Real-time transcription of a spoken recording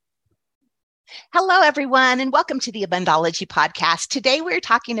Hello, everyone, and welcome to the Abundology podcast. Today, we're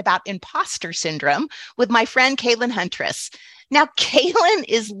talking about imposter syndrome with my friend Caelan Huntress. Now, Caelan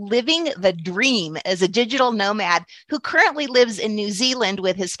is living the dream as a digital nomad who currently lives in New Zealand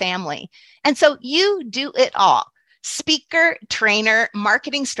with his family. And so you do it all: speaker, trainer,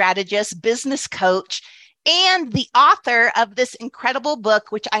 marketing strategist, business coach, and the author of this incredible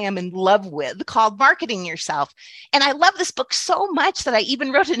book, which I am in love with, called Marketing Yourself. And I love this book so much that I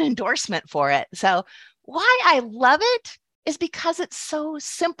even wrote an endorsement for it. So why I love it is because it's so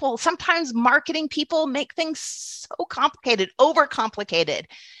simple. Sometimes marketing people make things so complicated, overcomplicated.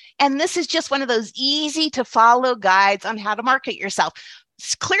 And this is just one of those easy to follow guides on how to market yourself.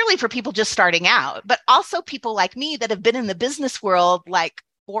 It's clearly for people just starting out, but also people like me that have been in the business world like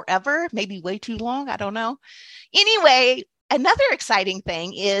forever, maybe way too long. I don't know. Anyway, another exciting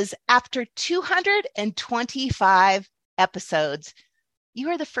thing is after 225 episodes, you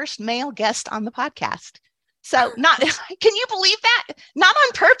are the first male guest on the podcast. So can you believe that? Not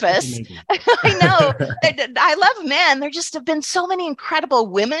on purpose. I know. I love men. There just have been so many incredible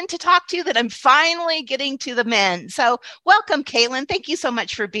women to talk to that I'm finally getting to the men. So welcome, Caelan. Thank you so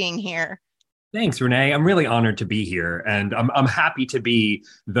much for being here. Thanks, Renee. I'm really honored to be here, and I'm happy to be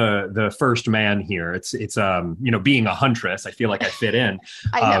the first man here. It's being a huntress, I feel like I fit in.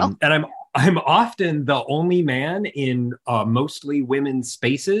 I know. And I'm often the only man in mostly women's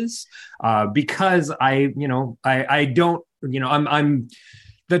spaces because I'm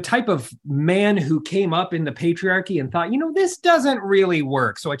the type of man who came up in the patriarchy and thought, this doesn't really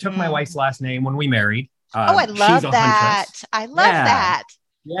work. So I took my wife's last name when we married. I love that. Huntress. I love that.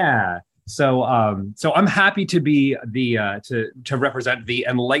 Yeah. So I'm happy to be to represent the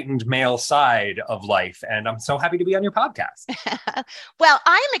enlightened male side of life, and I'm so happy to be on your podcast. Well,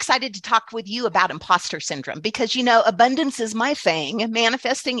 I am excited to talk with you about imposter syndrome because abundance is my thing,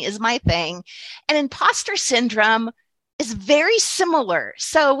 manifesting is my thing, and imposter syndrome is very similar.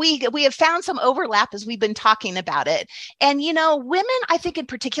 So we have found some overlap as we've been talking about it. And women, I think in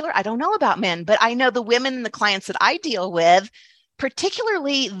particular, I don't know about men, but I know the women and the clients that I deal with.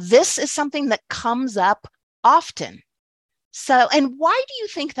 Particularly, this is something that comes up often. So, and why do you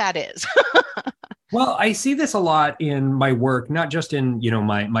think that is? Well, I see this a lot in my work, not just in,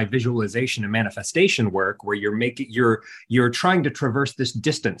 my visualization and manifestation work, where you're trying to traverse this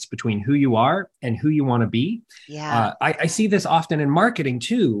distance between who you are and who you want to be. Yeah. I see this often in marketing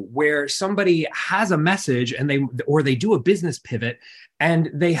too, where somebody has a message and they do a business pivot and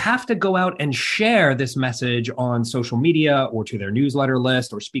they have to go out and share this message on social media or to their newsletter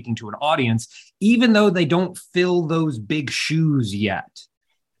list or speaking to an audience, even though they don't fill those big shoes yet.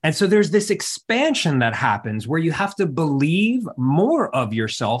 And so there's this expansion that happens where you have to believe more of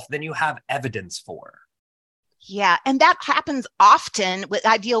yourself than you have evidence for. Yeah. And that happens often.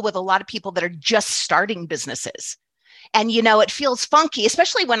 I deal with a lot of people that are just starting businesses. And, it feels funky,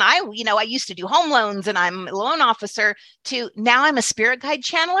 especially when I used to do home loans and I'm a loan officer to now I'm a spirit guide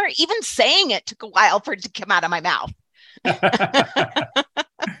channeler. Even saying it took a while for it to come out of my mouth.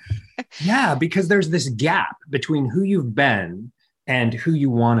 Yeah, because there's this gap between who you've been and who you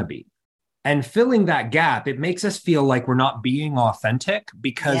want to be. And filling that gap, it makes us feel like we're not being authentic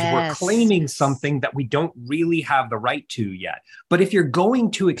because we're claiming something that we don't really have the right to yet. But if you're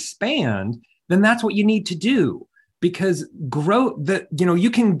going to expand, then that's what you need to do, because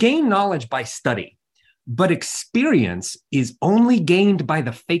you can gain knowledge by study, but experience is only gained by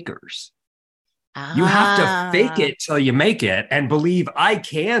the fakers. You have to fake it till you make it and believe I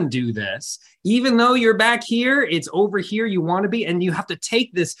can do this. Even though you're back here, it's over here you want to be. And you have to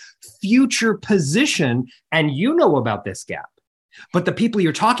take this future position and about this gap. But the people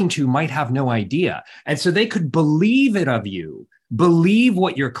you're talking to might have no idea. And so they could believe it of you, believe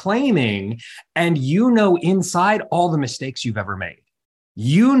what you're claiming, and inside all the mistakes you've ever made.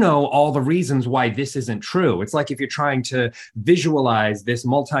 All the reasons why this isn't true. It's like if you're trying to visualize this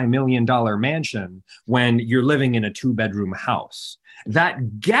multi-million-dollar mansion when you're living in a 2-bedroom house.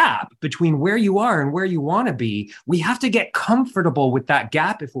 That gap between where you are and where you want to be, we have to get comfortable with that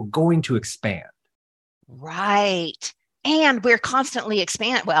gap if we're going to expand. Right. And we're constantly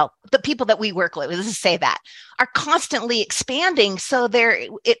expanding. Well, the people that we work with, let's say that, are constantly expanding. So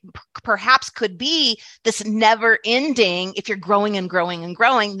it perhaps could be this never ending, if you're growing and growing and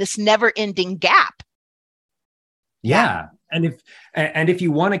growing, this never ending gap. Yeah. And if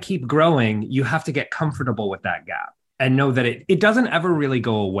you want to keep growing, you have to get comfortable with that gap and know that it doesn't ever really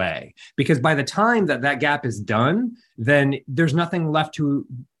go away, because by the time that gap is done, then there's nothing left to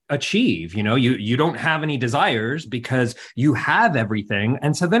achieve. You don't have any desires because you have everything.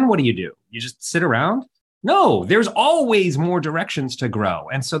 And so then what do? You just sit around? No, there's always more directions to grow.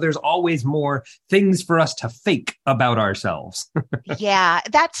 And so there's always more things for us to fake about ourselves. Yeah,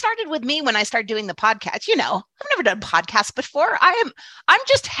 that started with me when I started doing the podcast. I've never done podcasts before. I'm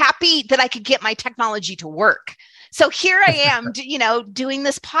just happy that I could get my technology to work. So here I am, doing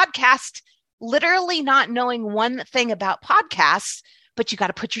this podcast, literally not knowing one thing about podcasts, but you got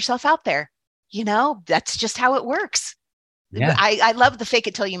to put yourself out there. That's just how it works. Yeah. I love the fake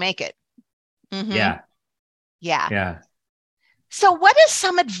it till you make it. Mm-hmm. Yeah. Yeah. Yeah. So what is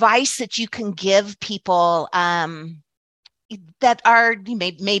some advice that you can give people that are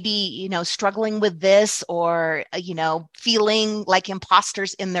maybe struggling with this, or feeling like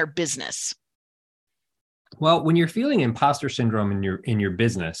imposters in their business? Well, when you're feeling imposter syndrome in your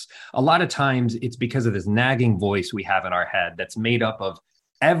business, a lot of times it's because of this nagging voice we have in our head that's made up of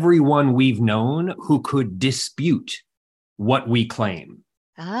everyone we've known who could dispute what we claim.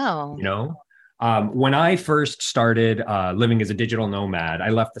 Oh. When I first started living as a digital nomad, I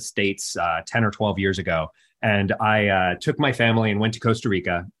left the States 10 or 12 years ago. And I took my family and went to Costa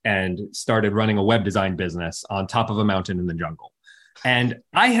Rica and started running a web design business on top of a mountain in the jungle. And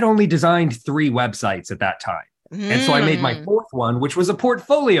I had only designed 3 websites at that time. And so I made my 4th one, which was a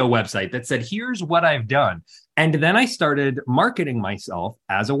portfolio website that said, here's what I've done. And then I started marketing myself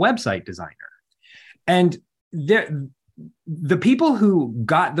as a website designer. And the people who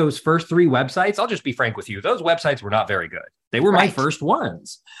got those first 3 websites, I'll just be frank with you, those websites were not very good. They were my first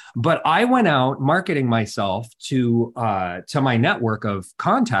ones. But I went out marketing myself to my network of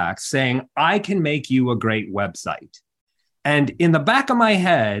contacts saying, I can make you a great website. And in the back of my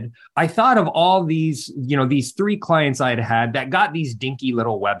head, I thought of all these 3 clients I'd had that got these dinky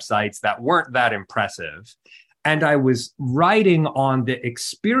little websites that weren't that impressive. And I was riding on the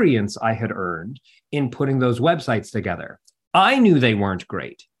experience I had earned in putting those websites together. I knew they weren't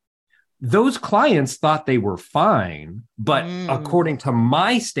great. Those clients thought they were fine, but according to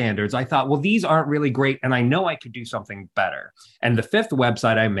my standards, I thought, well, these aren't really great, and I know I could do something better. And the 5th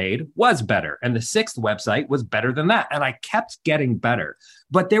website I made was better, and the 6th website was better than that, and I kept getting better.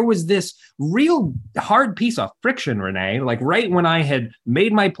 But there was this real hard piece of friction, Renee, like right when I had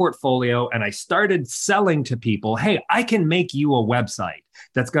made my portfolio and I started selling to people, hey, I can make you a website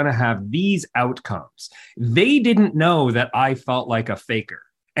that's going to have these outcomes. They didn't know that I felt like a faker.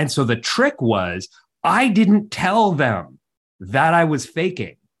 And so the trick was, I didn't tell them that I was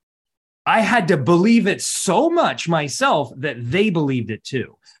faking. I had to believe it so much myself that they believed it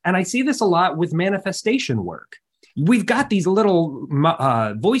too. And I see this a lot with manifestation work. We've got these little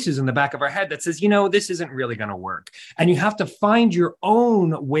voices in the back of our head that says, this isn't really going to work. And you have to find your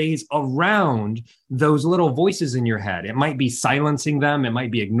own ways around those little voices in your head. It might be silencing them. It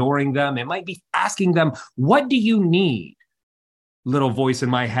might be ignoring them. It might be asking them, what do you need? Little voice in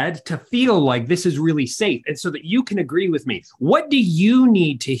my head, to feel like this is really safe, and so that you can agree with me. What do you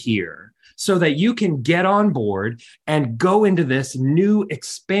need to hear so that you can get on board and go into this new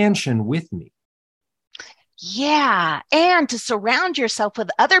expansion with me? Yeah. And to surround yourself with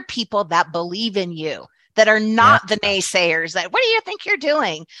other people that believe in you, that are not the naysayers that, what do you think you're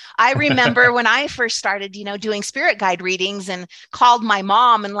doing? I remember when I first started, doing spirit guide readings and called my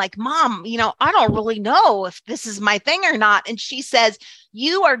mom and like, Mom, I don't really know if this is my thing or not. And she says,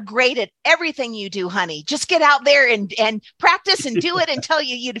 you are great at everything you do, honey. Just get out there and practice and do it until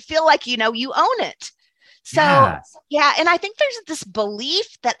you feel like, you own it. So, yeah. And I think there's this belief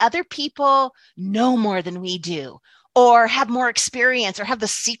that other people know more than we do, or have more experience, or have the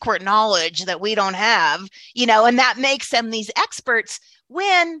secret knowledge that we don't have, and that makes them these experts,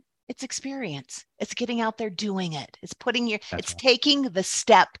 when it's experience. It's getting out there doing it. It's taking the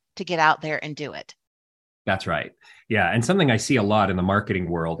step to get out there and do it. That's right. Yeah. And something I see a lot in the marketing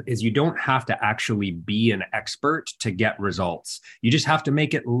world is you don't have to actually be an expert to get results. You just have to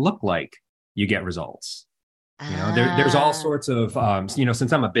make it look like you get results. There's all sorts of,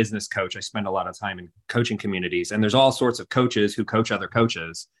 since I'm a business coach, I spend a lot of time in coaching communities, and there's all sorts of coaches who coach other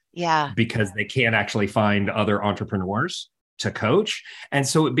coaches. Yeah. Because they can't actually find other entrepreneurs to coach. And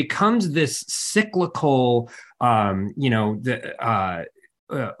so it becomes this cyclical,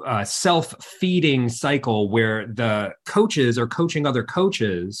 self-feeding cycle where the coaches are coaching other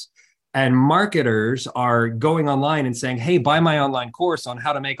coaches, and marketers are going online and saying, hey, buy my online course on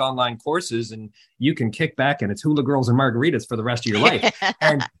how to make online courses, and you can kick back and it's hula girls and margaritas for the rest of your life.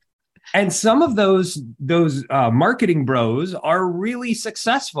 And some of those marketing bros are really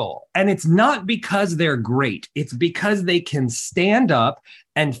successful. And it's not because they're great. It's because they can stand up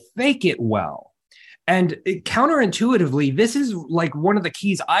and fake it well. And counterintuitively, this is like one of the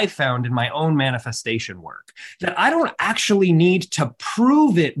keys I found in my own manifestation work, that I don't actually need to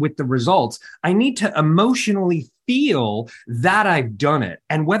prove it with the results. I need to emotionally feel that I've done it.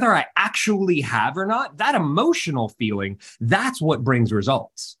 And whether I actually have or not, that emotional feeling, that's what brings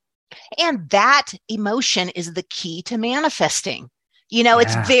results. And that emotion is the key to manifesting.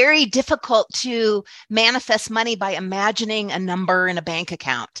 It's very difficult to manifest money by imagining a number in a bank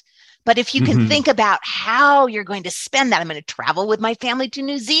account. But if you can think about how you're going to spend that, I'm going to travel with my family to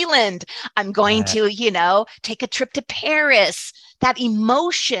New Zealand. I'm going to, take a trip to Paris. That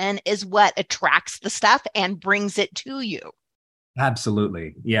emotion is what attracts the stuff and brings it to you.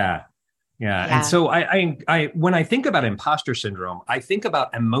 Absolutely. Yeah. And so I when I think about imposter syndrome, I think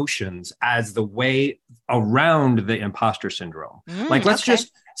about emotions as the way around the imposter syndrome. Let's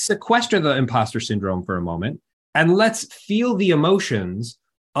just sequester the imposter syndrome for a moment, and let's feel the emotions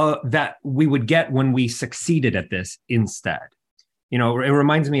that we would get when we succeeded at this instead. It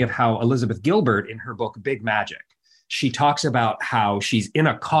reminds me of how Elizabeth Gilbert, in her book Big Magic, she talks about how she's in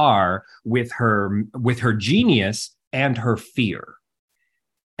a car with her genius and her fear.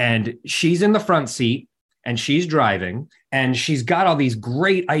 And she's in the front seat and she's driving, and she's got all these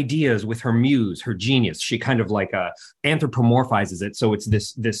great ideas with her muse, her genius. She kind of like anthropomorphizes it. So it's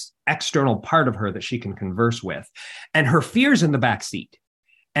this external part of her that she can converse with. And her fear's in the back seat.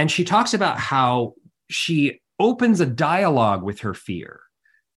 And she talks about how she opens a dialogue with her fear.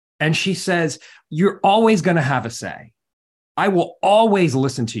 And she says, you're always going to have a say. I will always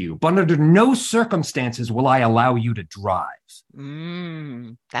listen to you, but under no circumstances will I allow you to drive.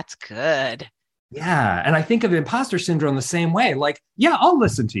 That's good. Yeah. And I think of imposter syndrome the same way. Like, yeah, I'll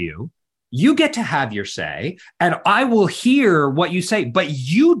listen to you. You get to have your say, and I will hear what you say, but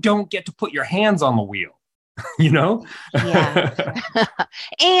you don't get to put your hands on the wheel. Yeah.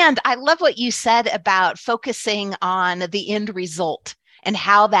 And I love what you said about focusing on the end result and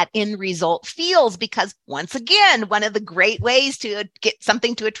how that end result feels, because once again, one of the great ways to get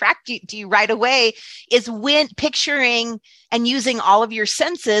something to attract you to you right away is when picturing and using all of your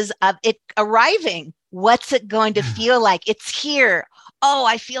senses of it arriving. What's it going to feel like? It's here. Oh,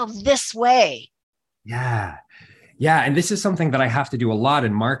 I feel this way. Yeah. And this is something that I have to do a lot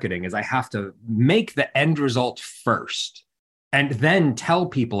in marketing, is I have to make the end result first and then tell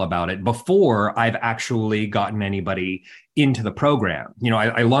people about it before I've actually gotten anybody into the program.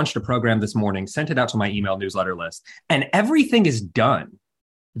 I launched a program this morning, sent it out to my email newsletter list, and everything is done.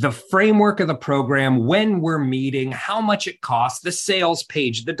 The framework of the program, when we're meeting, how much it costs, the sales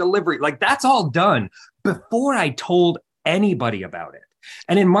page, the delivery, that's all done before I told anybody about it.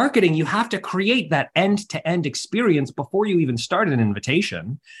 And in marketing, you have to create that end-to-end experience before you even start an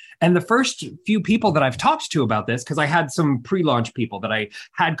invitation. And the first few people that I've talked to about this, because I had some pre-launch people that I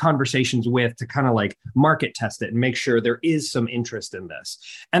had conversations with to kind of like market test it and make sure there is some interest in this.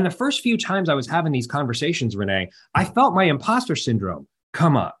 And the first few times I was having these conversations, Renee, I felt my imposter syndrome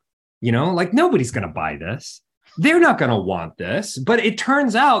come up. Nobody's going to buy this. They're not going to want this, but it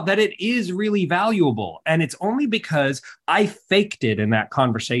turns out that it is really valuable. And it's only because I faked it in that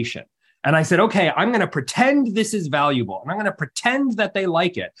conversation. And I said, okay, I'm going to pretend this is valuable, and I'm going to pretend that they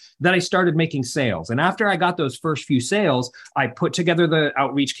like it, that I started making sales. And after I got those first few sales, I put together the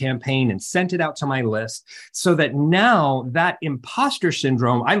outreach campaign and sent it out to my list, so that now that imposter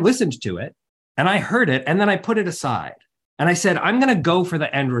syndrome, I listened to it and I heard it, and then I put it aside. And I said, I'm going to go for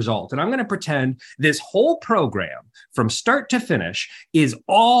the end result. And I'm going to pretend this whole program from start to finish is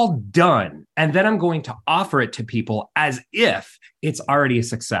all done. And then I'm going to offer it to people as if it's already a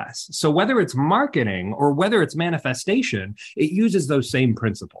success. So whether it's marketing or whether it's manifestation, it uses those same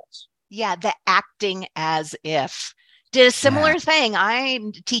principles. Yeah, the acting as if. Did a similar thing.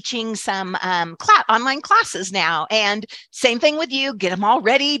 I'm teaching some online classes now, and same thing with you. Get them all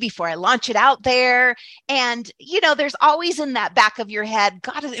ready before I launch it out there. And there's always in that back of your head,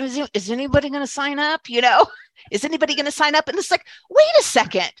 God, is anybody going to sign up? Is anybody going to sign up? And it's like, wait a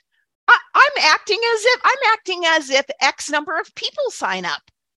second, I'm acting as if X number of people sign up.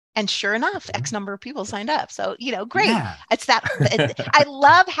 And sure enough, X number of people signed up. So, great. Yeah. I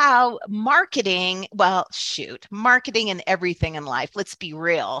love how marketing and everything in life, let's be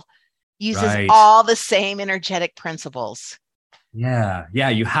real, uses all the same energetic principles. Yeah.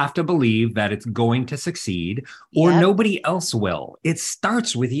 You have to believe that it's going to succeed, or nobody else will. It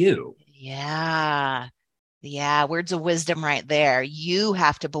starts with you. Yeah. Words of wisdom right there. You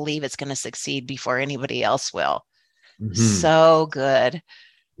have to believe it's going to succeed before anybody else will. So good.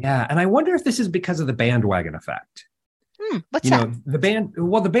 Yeah. And I wonder if this is because of the bandwagon effect. What's that?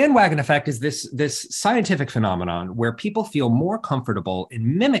 The bandwagon effect is this scientific phenomenon where people feel more comfortable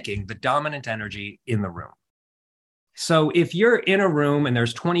in mimicking the dominant energy in the room. So if you're in a room and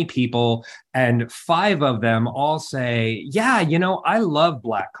there's 20 people and 5 of them all say, yeah, I love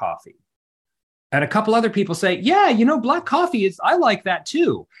black coffee. And a couple other people say, yeah, black coffee I like that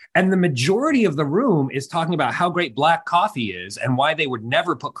too. And the majority of the room is talking about how great black coffee is and why they would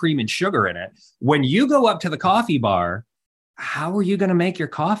never put cream and sugar in it. When you go up to the coffee bar, how are you going to make your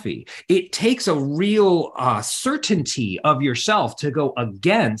coffee? It takes a real certainty of yourself to go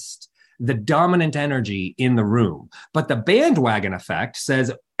against the dominant energy in the room. But the bandwagon effect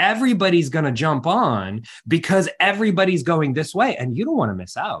says everybody's going to jump on because everybody's going this way. And you don't want to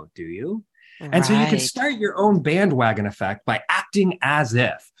miss out, do you? And so you can start your own bandwagon effect by acting as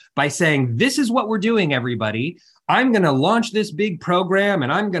if, by saying, this is what we're doing, everybody. I'm going to launch this big program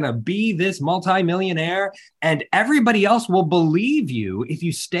and I'm going to be this multimillionaire. And everybody else will believe you if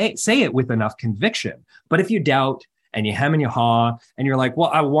you say it with enough conviction. But if you doubt and you hem and you haw and you're like,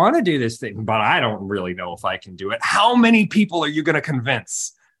 well, I want to do this thing, but I don't really know if I can do it. How many people are you going to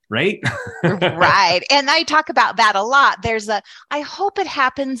convince? Right? Right. And I talk about that a lot. There's I hope it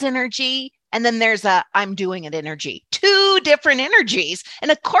happens energy. And then there's I'm doing it energy, 2 different energies.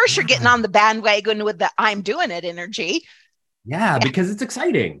 And of course you're getting on the bandwagon with the I'm doing it energy. Yeah, because it's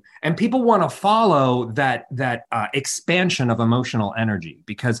exciting. And people want to follow that expansion of emotional energy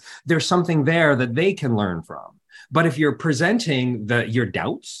because there's something there that they can learn from. But if you're presenting your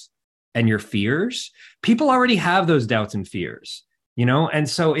doubts and your fears, people already have those doubts and fears, and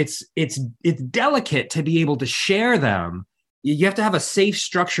so it's delicate to be able to share them. You have to have a safe,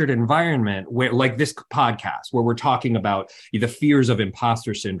 structured environment where, like this podcast, where we're talking about the fears of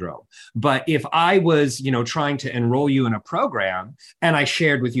imposter syndrome. But if I was, trying to enroll you in a program and I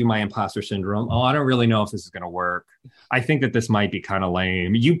shared with you my imposter syndrome, oh, I don't really know if this is going to work. I think that this might be kind of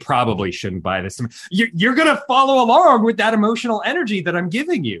lame. You probably shouldn't buy this. You're going to follow along with that emotional energy that I'm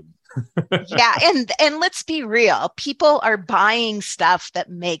giving you. Yeah. And let's be real. People are buying stuff that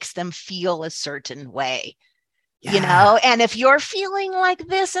makes them feel a certain way. Yeah. And if you're feeling like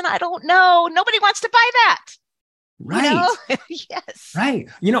this, and I don't know, nobody wants to buy that. Right. Yes. Right.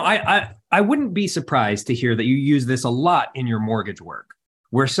 I wouldn't be surprised to hear that you use this a lot in your mortgage work,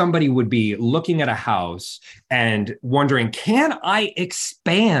 where somebody would be looking at a house and wondering, can I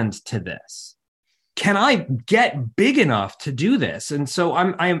expand to this? Can I get big enough to do this? And so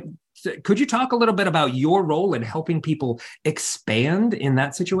could you talk a little bit about your role in helping people expand in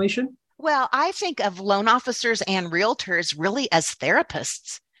that situation? Well, I think of loan officers and realtors really as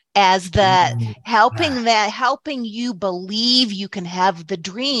therapists, as helping you believe you can have the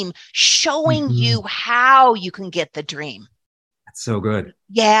dream, showing you how you can get the dream. That's so good.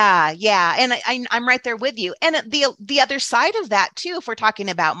 Yeah. And I'm right there with you. And the other side of that too, if we're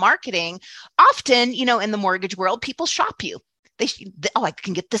talking about marketing, often, in the mortgage world, people shop you. I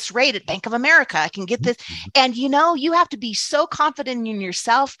can get this rate at Bank of America. I can get this. And, you have to be so confident in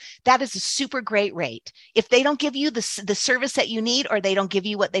yourself. That is a super great rate. If they don't give you the service that you need, or they don't give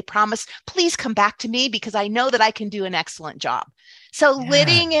you what they promised, please come back to me because I know that I can do an excellent job. So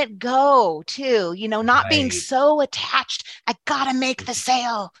letting it go too, not being so attached. I got to make the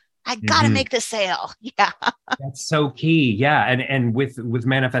sale. I got to make the sale. Yeah. That's so key. Yeah. And with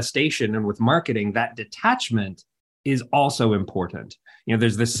manifestation and with marketing, that detachment is also important.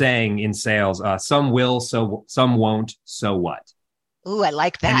 There's this saying in sales, some will, so some won't, so what? Ooh, I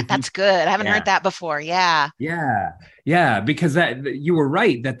like that. That's good. I haven't heard that before. Yeah. Yeah. Because that you were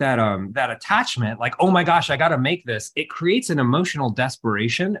right that attachment, like, oh my gosh, I got to make this. It creates an emotional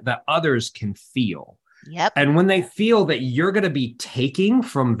desperation that others can feel. Yep. And when they feel that you're going to be taking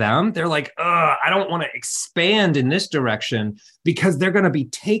from them, they're like, I don't want to expand in this direction because they're going to be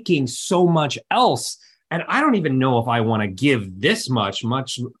taking so much else. And I don't even know if I want to give this much,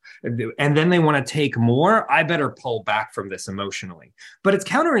 and then they want to take more. I better pull back from this emotionally. But it's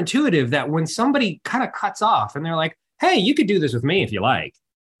counterintuitive that when somebody kind of cuts off and they're like, hey, you could do this with me if you like.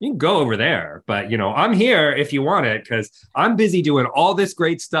 You can go over there. But, I'm here if you want it because I'm busy doing all this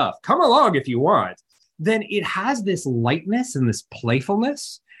great stuff. Come along if you want. Then it has this lightness and this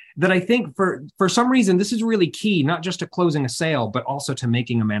playfulness that I think for some reason, this is really key, not just to closing a sale, but also to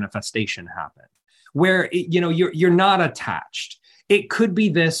making a manifestation happen. Where you're not attached. It could be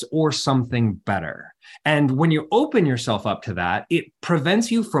this or something better. And when you open yourself up to that, it prevents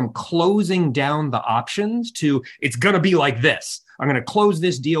you from closing down the options to, it's going to be like this. I'm going to close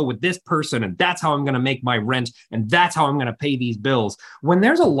this deal with this person, and that's how I'm going to make my rent, and that's how I'm going to pay these bills. When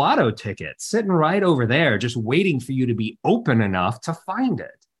there's a lotto ticket sitting right over there, just waiting for you to be open enough to find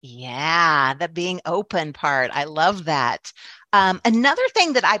it. Yeah, the being open part. I love that. Another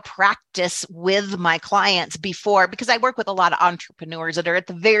thing that I practice with my clients before, because I work with a lot of entrepreneurs that are at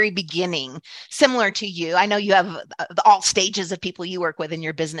the very beginning, similar to you. I know you have all stages of people you work with in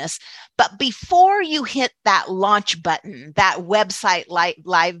your business, but before you hit that launch button, that website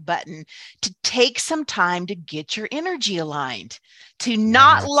live button, to take some time to get your energy aligned, to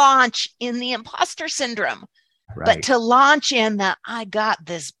not Yes. launch in the imposter syndrome, but Right. to launch in the I got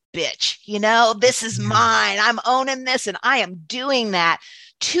this bitch, this is mine. I'm owning this and I am doing that.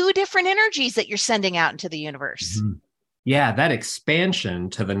 Two different energies that you're sending out into the universe. Mhm. Yeah, that expansion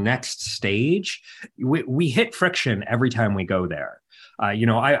to the next stage, we hit friction every time we go there.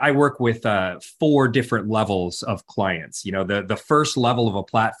 I work with 4 different levels of clients. The first level of a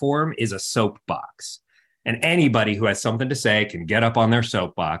platform is a soapbox. And anybody who has something to say can get up on their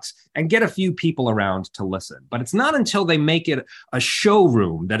soapbox and get a few people around to listen. But it's not until they make it a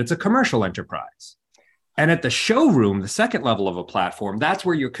showroom that it's a commercial enterprise. And at the showroom, the second level of a platform, that's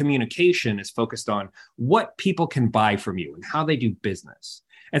where your communication is focused on what people can buy from you and how they do business.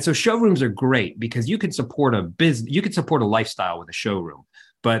 And so showrooms are great because you can support a business, you can support a lifestyle with a showroom.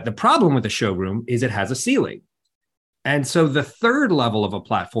 But the problem with a showroom is it has a ceiling. And so the third level of a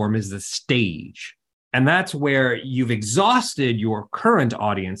platform is the stage. And that's where you've exhausted your current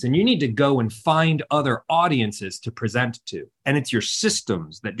audience and you need to go and find other audiences to present to. And it's your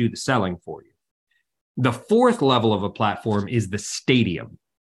systems that do the selling for you. The fourth level of a platform is the stadium.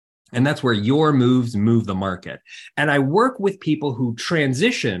 And that's where your moves move the market. And I work with people who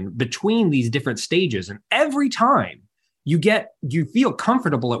transition between these different stages. And every time you feel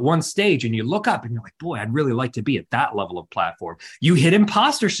comfortable at one stage and you look up and you're like, boy, I'd really like to be at that level of platform. You hit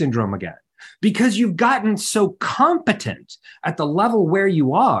imposter syndrome again because you've gotten so competent at the level where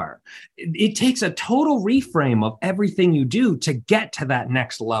you are. It takes a total reframe of everything you do to get to that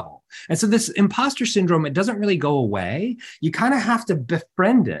next level. And so this imposter syndrome, it doesn't really go away. You kind of have to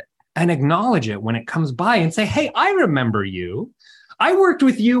befriend it and acknowledge it when it comes by and say, hey, I remember you. I worked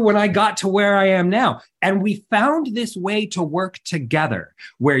with you when I got to where I am now. And we found this way to work together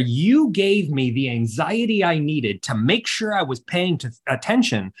where you gave me the anxiety I needed to make sure I was paying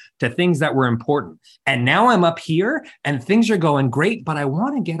attention to things that were important. And now I'm up here and things are going great, but I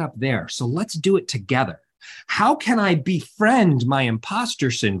want to get up there. So let's do it together. How can I befriend my imposter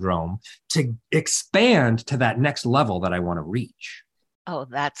syndrome to expand to that next level that I want to reach? Oh,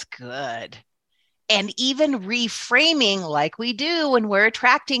 that's good. And even reframing, like we do when we're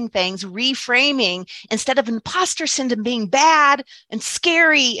attracting things, reframing instead of imposter syndrome being bad and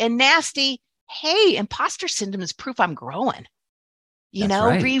scary and nasty. Hey, imposter syndrome is proof I'm growing. That's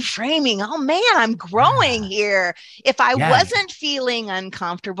right. Reframing. Oh man, I'm growing here. If I Yeah. wasn't feeling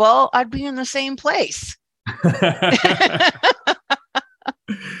uncomfortable, I'd be in the same place.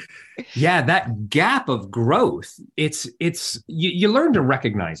 Yeah, that gap of growth, you learn to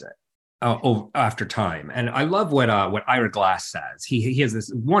recognize it after time. And I love what Ira Glass says. He has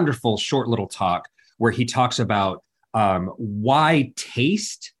this wonderful short little talk where he talks about why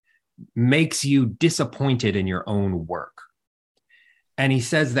taste makes you disappointed in your own work. And he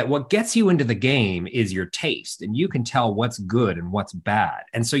says that what gets you into the game is your taste, and you can tell what's good and what's bad.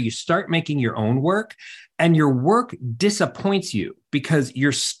 And so you start making your own work, and your work disappoints you because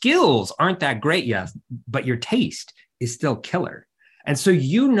your skills aren't that great yet, but your taste is still killer. And so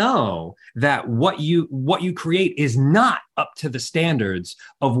that what you create is not up to the standards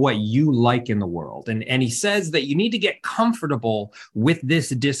of what you like in the world. And he says that you need to get comfortable with this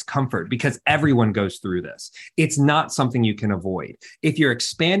discomfort because everyone goes through this. It's not something you can avoid. If you're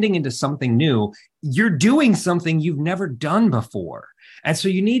expanding into something new, you're doing something you've never done before. And so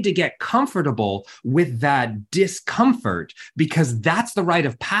you need to get comfortable with that discomfort because that's the rite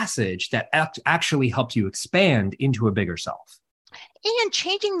of passage that actually helps you expand into a bigger self. And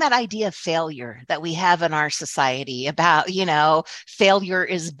changing that idea of failure that we have in our society about, failure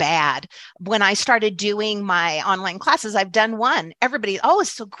is bad. When I started doing my online classes, I've done one. Everybody, oh,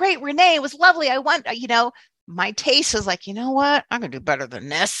 it's so great, Renee, it was lovely. I want, my taste is like, you know what? I'm going to do better than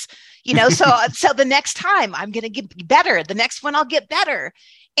this. So the next time I'm going to get better. The next one I'll get better.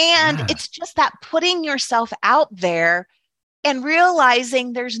 And Yeah. it's just that putting yourself out there and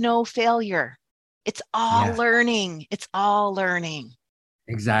realizing there's no failure. It's all Yeah. learning. It's all learning.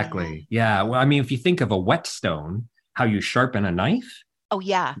 Exactly. Yeah. Well, I mean, if you think of a whetstone, how you sharpen a knife, Oh,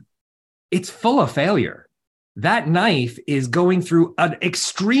 yeah. it's full of failure. That knife is going through an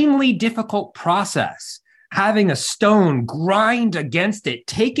extremely difficult process, having a stone grind against it,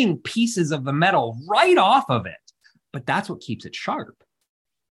 taking pieces of the metal right off of it. But that's what keeps it sharp.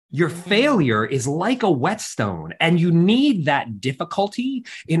 Your failure is like a whetstone, and you need that difficulty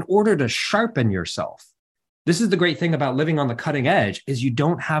in order to sharpen yourself. This is the great thing about living on the cutting edge, is you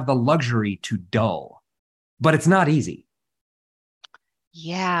don't have the luxury to dull, but it's not easy.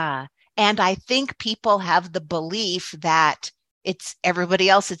 Yeah. And I think people have the belief that it's everybody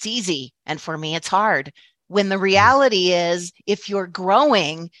else, it's easy. And for me, it's hard. When the reality is, if you're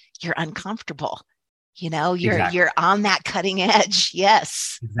growing, you're uncomfortable. You're on that cutting edge.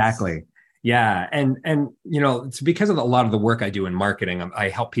 Yes. Exactly. Yeah. And it's because of a lot of the work I do in marketing. I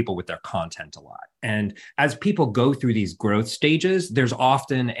help people with their content a lot. And as people go through these growth stages, there's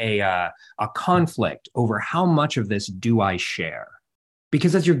often a conflict over how much of this do I share?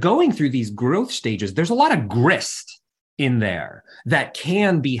 Because as you're going through these growth stages, there's a lot of grist in there that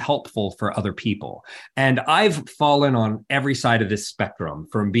can be helpful for other people. And I've fallen on every side of this spectrum,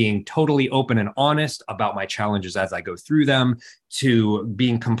 from being totally open and honest about my challenges as I go through them to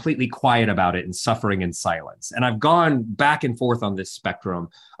being completely quiet about it and suffering in silence. And I've gone back and forth on this spectrum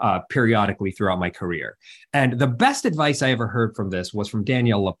periodically throughout my career. And the best advice I ever heard from this was from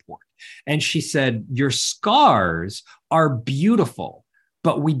Danielle Laporte. And she said, your scars are beautiful,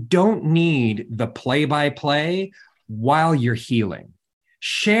 but we don't need the play-by-play while you're healing.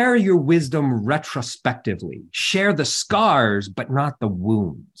 Share your wisdom retrospectively. Share the scars, but not the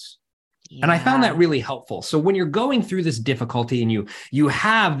wounds. Yeah. And I found that really helpful. So when you're going through this difficulty and you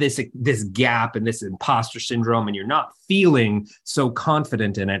have this gap and this imposter syndrome, and you're not feeling so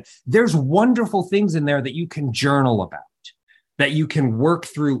confident in it, there's wonderful things in there that you can journal about, that you can work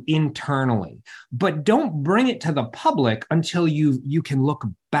through internally. But don't bring it to the public until you can look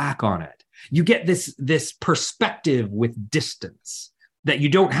back on it. You get this perspective with distance that you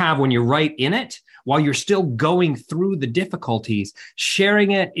don't have when you're right in it. While you're still going through the difficulties,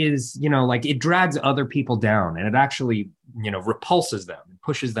 sharing it is, like it drags other people down, and it actually, repulses them and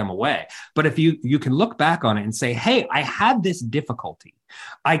pushes them away. But if you can look back on it and say, hey, I had this difficulty.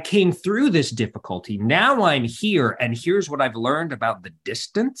 I came through this difficulty. Now I'm here, and here's what I've learned about the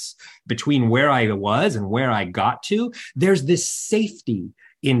distance between where I was and where I got to. There's this safety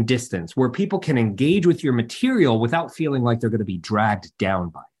in distance where people can engage with your material without feeling like they're going to be dragged down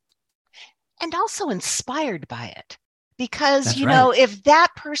by it. And also inspired by it. Because, That's right. If that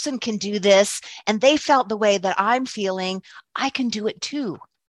person can do this and they felt the way that I'm feeling, I can do it too.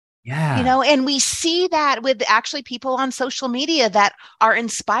 Yeah. And we see that with actually people on social media that are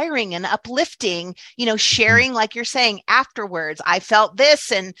inspiring and uplifting, sharing, like you're saying, afterwards, I felt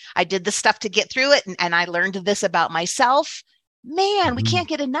this and I did the stuff to get through it. And I learned this about myself. Man, we can't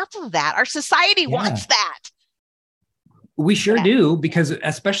get enough of that. Our society wants that. We sure do, because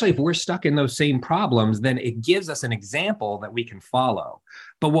especially if we're stuck in those same problems, then it gives us an example that we can follow.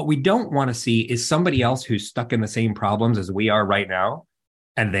 But what we don't want to see is somebody else who's stuck in the same problems as we are right now,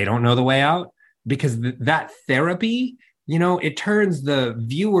 and they don't know the way out, because that therapy, it turns the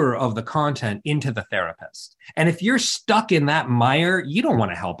viewer of the content into the therapist. And if you're stuck in that mire, you don't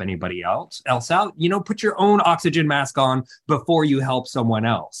want to help anybody else out. Put your own oxygen mask on before you help someone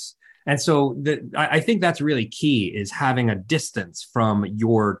else. And so I think that's really key, is having a distance from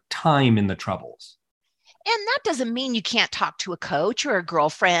your time in the troubles. And that doesn't mean you can't talk to a coach or a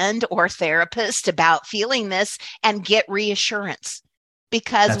girlfriend or a therapist about feeling this and get reassurance.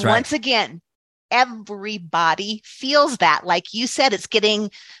 Because once again, everybody feels that. Like you said, it's getting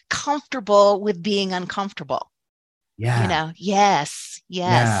comfortable with being uncomfortable. Yeah. Yes.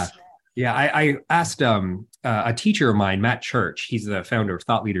 Yeah. I asked a teacher of mine, Matt Church. He's the founder of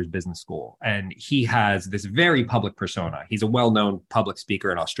Thought Leaders Business School, and he has this very public persona. He's a well-known public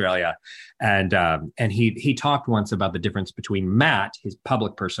speaker in Australia, and he talked once about the difference between Matt, his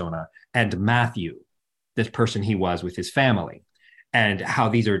public persona, and Matthew, this person he was with his family, and how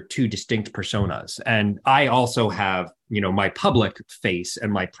these are two distinct personas. And I also have, my public face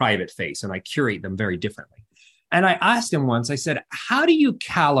and my private face, and I curate them very differently. And I asked him once, I said, how do you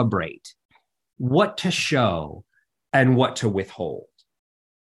calibrate what to show and what to withhold?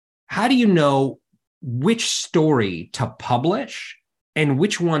 How do you know which story to publish and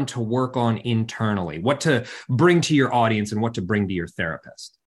which one to work on internally, what to bring to your audience and what to bring to your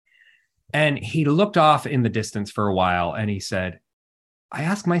therapist? And he looked off in the distance for a while and he said, I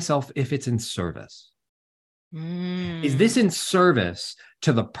ask myself if it's in service. Is this in service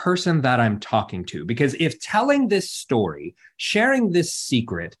to the person that I'm talking to? Because if telling this story, sharing this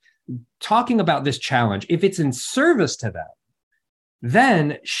secret, talking about this challenge, if it's in service to them,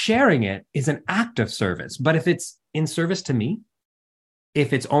 then sharing it is an act of service. But if it's in service to me,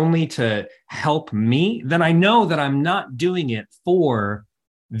 if it's only to help me, then I know that I'm not doing it for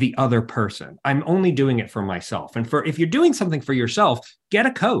the other person. I'm only doing it for myself. And if you're doing something for yourself, get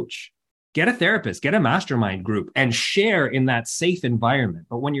a coach, get a therapist, get a mastermind group, and share in that safe environment.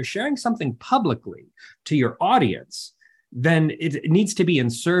 But when you're sharing something publicly to your audience, then it needs to be in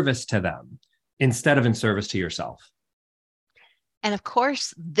service to them instead of in service to yourself. And of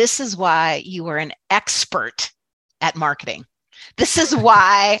course, this is why you are an expert at marketing. This is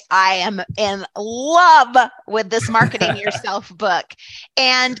why I am in love with this Marketing Yourself book.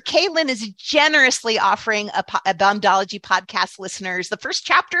 And Caelan is generously offering Aboundology podcast listeners the first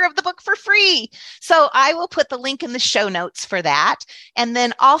chapter of the book for free. So I will put the link in the show notes for that. And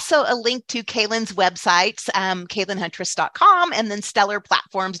then also a link to Caelan's websites, CaelanHuntress.com and then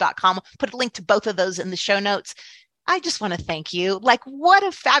StellarPlatforms.com. Put a link to both of those in the show notes. I just want to thank you. Like, what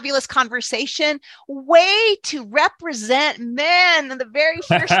a fabulous conversation. Way to represent men the very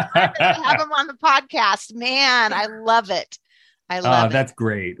first time that I have them on the podcast. Man, I love it. I love it. That's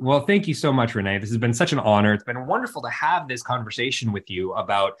great. Well, thank you so much, Renee. This has been such an honor. It's been wonderful to have this conversation with you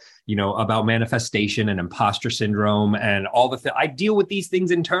about, about manifestation and imposter syndrome and all the I deal with these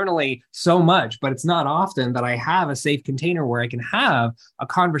things internally so much, but it's not often that I have a safe container where I can have a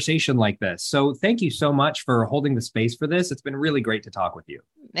conversation like this. So thank you so much for holding the space for this. It's been really great to talk with you.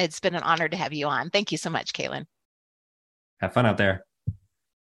 It's been an honor to have you on. Thank you so much, Caelan. Have fun out there.